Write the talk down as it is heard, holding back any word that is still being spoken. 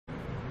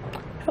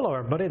Hello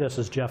everybody, this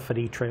is Jeff at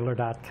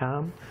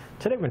etrailer.com.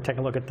 Today we're going to take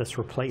a look at this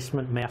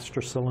replacement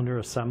master cylinder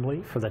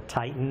assembly for the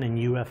Titan and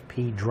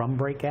UFP drum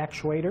brake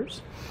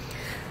actuators.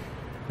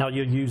 Now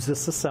you'll use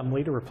this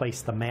assembly to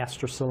replace the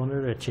master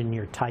cylinder that's in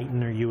your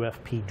Titan or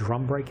UFP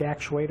drum brake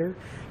actuator.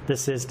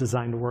 This is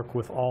designed to work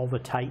with all the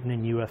Titan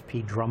and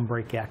UFP drum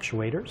brake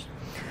actuators.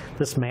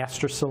 This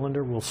master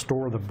cylinder will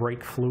store the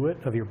brake fluid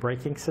of your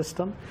braking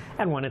system,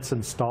 and when it's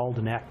installed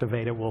and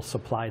activated, it will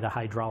supply the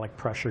hydraulic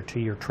pressure to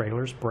your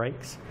trailer's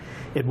brakes.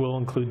 It will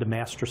include the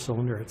master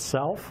cylinder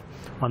itself.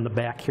 On the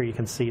back here you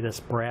can see this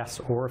brass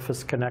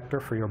orifice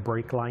connector for your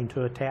brake line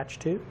to attach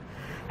to.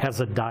 Has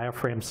a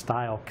diaphragm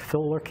style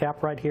filler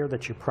cap right here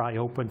that you pry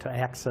open to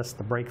access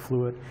the brake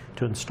fluid,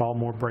 to install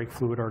more brake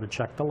fluid, or to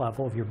check the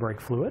level of your brake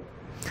fluid.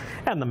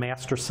 And the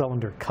master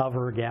cylinder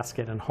cover,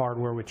 gasket, and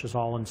hardware, which is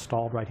all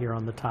installed right here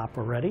on the top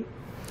already.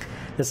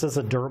 This is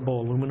a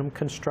durable aluminum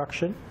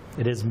construction.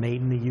 It is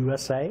made in the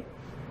USA.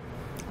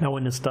 Now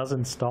when this does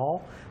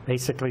install,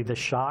 basically the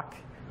shock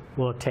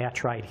will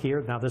attach right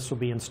here. Now this will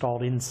be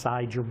installed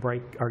inside your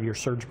brake or your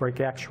surge brake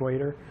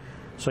actuator.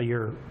 So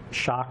your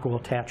shock will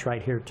attach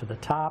right here to the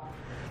top.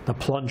 The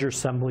plunger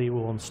assembly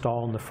will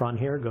install in the front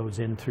here, goes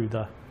in through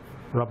the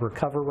rubber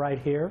cover right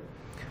here.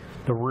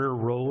 The rear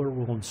roller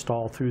will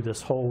install through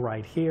this hole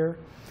right here.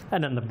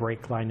 And then the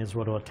brake line is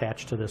what will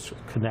attach to this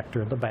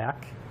connector in the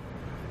back.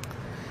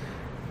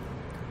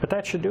 But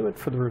that should do it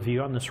for the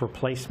review on this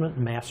replacement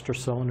master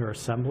cylinder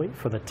assembly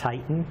for the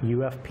Titan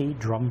UFP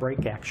drum brake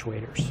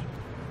actuators.